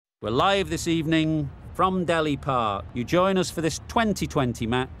We're live this evening from Delhi Park. You join us for this 2020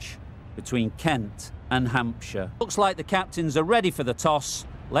 match between Kent and Hampshire. Looks like the captains are ready for the toss.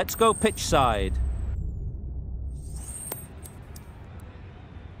 Let's go pitch side.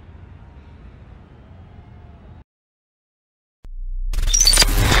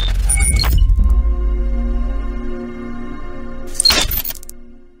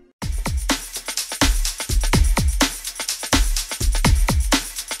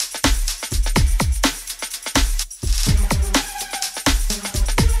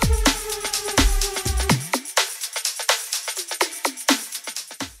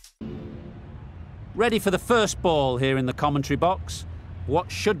 Ready for the first ball here in the commentary box.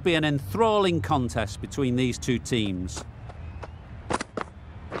 What should be an enthralling contest between these two teams.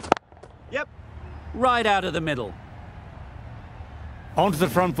 Yep. Right out of the middle. Onto the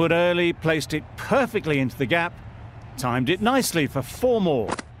front foot early, placed it perfectly into the gap. Timed it nicely for 4 more.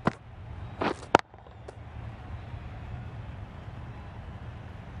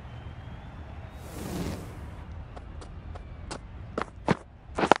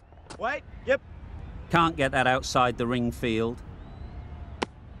 Wait, yep. Can't get that outside the ring field.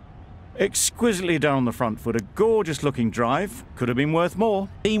 Exquisitely done on the front foot. A gorgeous looking drive. Could have been worth more.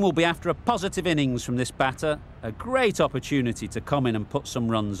 The team will be after a positive innings from this batter. A great opportunity to come in and put some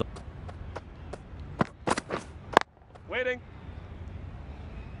runs on. Waiting.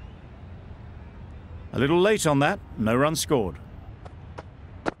 A little late on that. No run scored.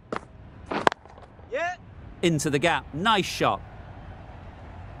 Yeah. Into the gap. Nice shot.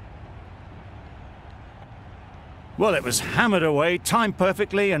 Well, it was hammered away, timed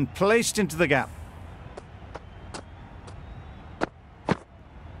perfectly and placed into the gap.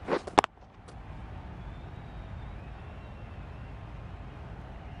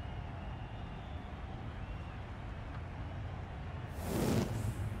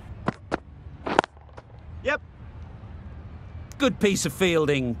 Yep. Good piece of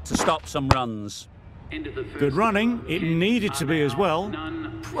fielding to stop some runs. Good running. It needed to be as well.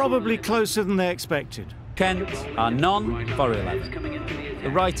 Probably closer than they expected. Kent are none for 11. The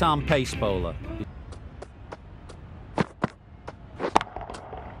right-arm pace bowler.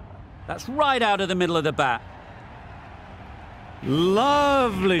 That's right out of the middle of the bat.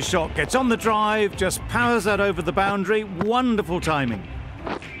 Lovely shot. Gets on the drive, just powers that over the boundary. Wonderful timing.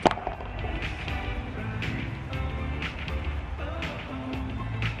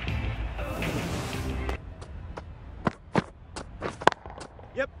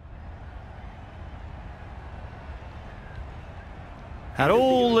 Yep. Had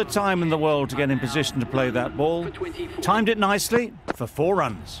all the time in the world to get in position to play that ball. Timed it nicely for 4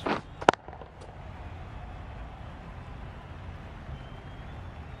 runs.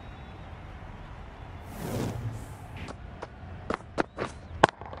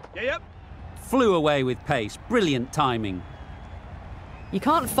 Yeah, yep. Flew away with pace. Brilliant timing. You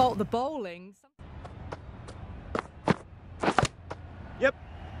can't fault the bowling. Yep.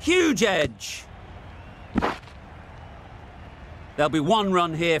 Huge edge. There'll be 1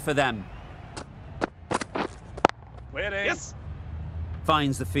 run here for them. Waiting. Yes.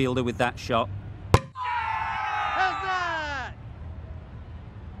 Finds the fielder with that shot. How's that?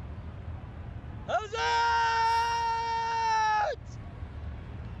 How's that?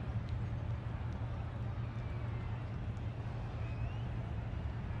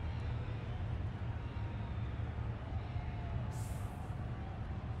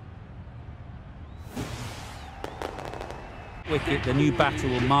 Wicket, the new batter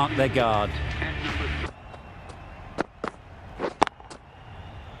will mark their guard.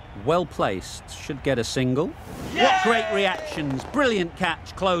 Well placed, should get a single. Yay! What great reactions, brilliant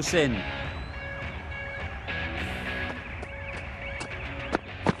catch, close in.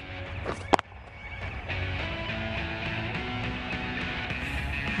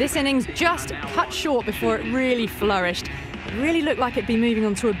 This innings just cut short before it really flourished. It really looked like it'd be moving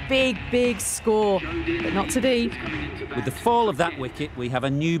on to a big, big score, but not to be. With the fall of that wicket, we have a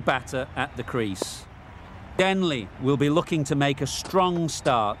new batter at the crease. Denley will be looking to make a strong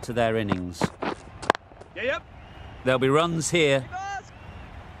start to their innings. Yeah, yep. There'll be runs here.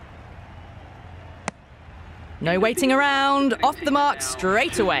 No waiting around, off the mark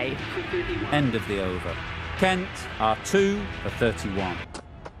straight away. End of the over. Kent are 2 for 31.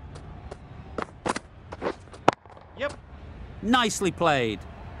 Yep. Nicely played.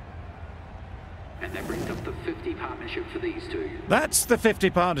 And that brings up the 50 partnership for these two. That's the 50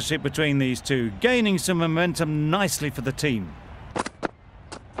 partnership between these two, gaining some momentum nicely for the team.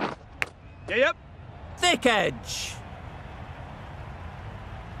 Yeah, yep. Thick edge.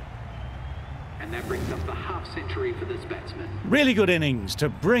 And that brings up the half-century for this batsman. Really good innings to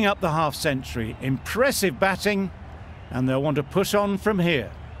bring up the half-century. Impressive batting, and they'll want to push on from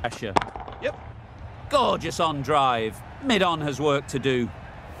here. Pressure. Yep. Gorgeous on drive. Mid-on has work to do.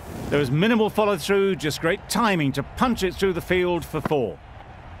 There was minimal follow-through, just great timing to punch it through the field for 4.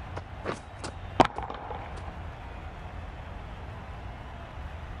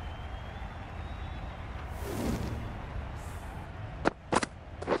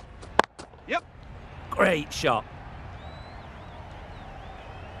 Yep. Great shot.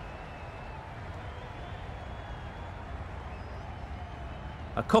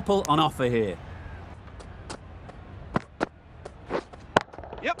 A couple on offer here.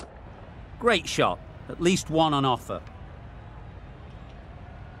 Yep. Great shot. At least one on offer.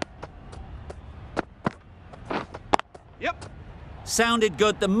 Yep. Sounded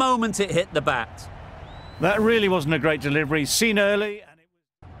good the moment it hit the bat. That really wasn't a great delivery. Seen early, and it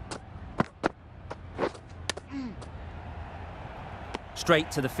was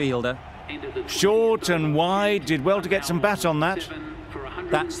Straight to the fielder. short and wide. Did well to get some bat on that.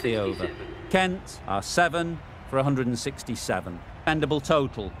 That's the over. Kent are 7 for 167. Endable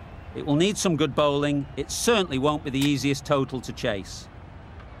total. It will need some good bowling. It certainly won't be the easiest total to chase.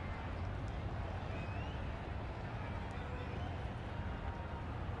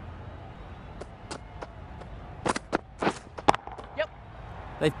 Yep.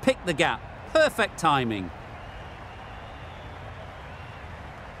 They've picked the gap. Perfect timing.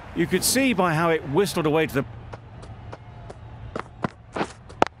 You could see by how it whistled away to the...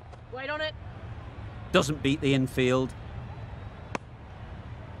 Wait on it. Doesn't beat the infield.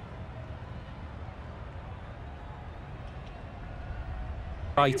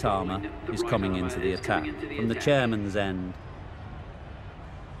 Right armour is coming into the attack from the chairman's end.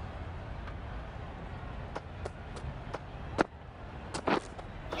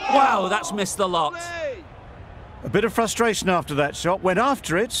 Wow, that's missed the lot. Play. A bit of frustration after that shot. Went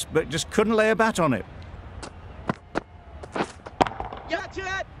after it, but just couldn't lay a bat on it.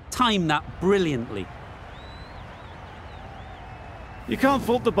 Gotcha it. Timed that brilliantly. You can't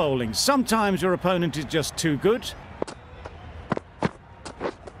fault the bowling. Sometimes your opponent is just too good.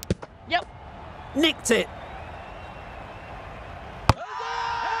 Yep. Nicked it.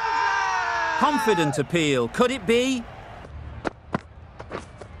 Confident appeal. Could it be?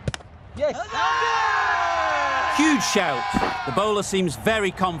 Yes. Huge shout. The bowler seems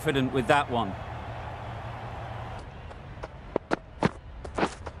very confident with that one.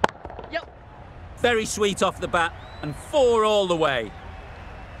 Yep. Very sweet off the bat and 4 all the way.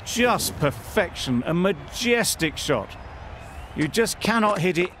 Just perfection. A majestic shot. You just cannot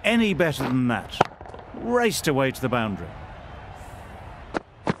hit it any better than that. Raced away to the boundary.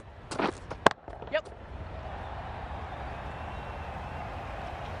 Yep.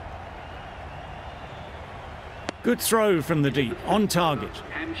 Good throw from the deep, on target.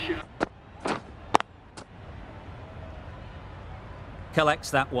 Hampshire.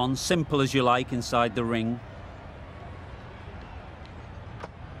 Collects that one, simple as you like, inside the ring.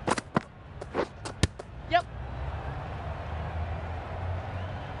 Yep.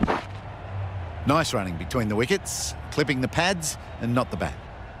 Nice running between the wickets, clipping the pads and not the bat.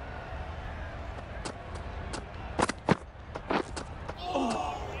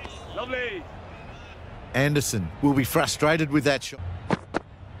 Lovely. Anderson will be frustrated with that shot.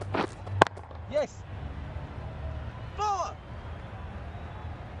 Yes. Forward.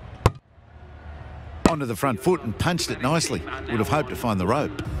 Onto the front foot and punched it nicely. Would have hoped to find the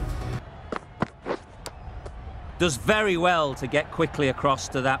rope. Does very well to get quickly across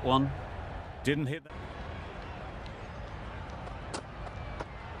to that one. Didn't hit that.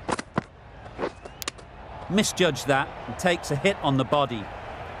 Misjudged that and takes a hit on the body.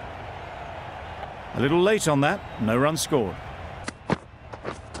 A little late on that. No run scored.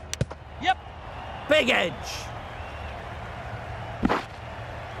 Yep. Big edge.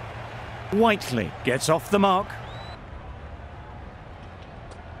 Whiteley gets off the mark.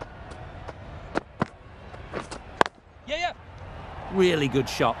 Yeah. Really good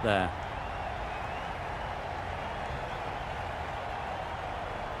shot there.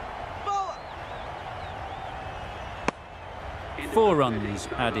 Forward. 4 runs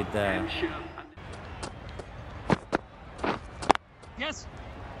added there. Yes.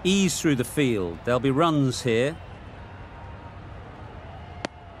 Ease through the field. There'll be runs here.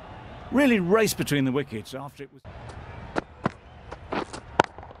 Really raced between the wickets after it was...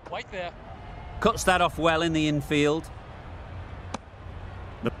 Wait there. Cuts that off well in the infield.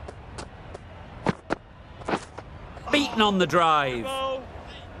 Beaten on the drive. Go.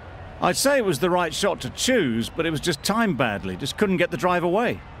 I'd say it was the right shot to choose, but it was just timed badly. Just couldn't get the drive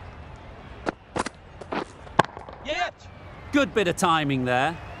away. Good bit of timing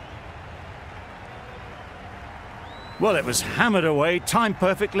there. Well, it was hammered away, timed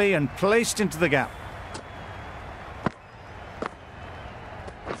perfectly and placed into the gap.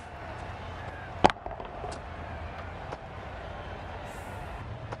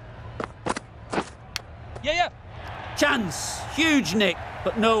 Yeah. Chance, huge nick,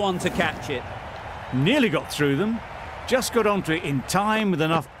 but no one to catch it. Nearly got through them, just got onto it in time with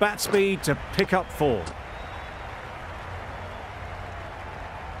enough bat speed to pick up 4.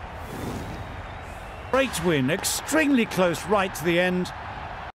 Great win, extremely close right to the end.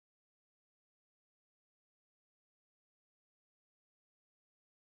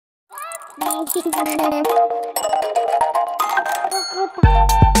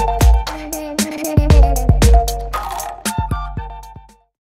 Thank you.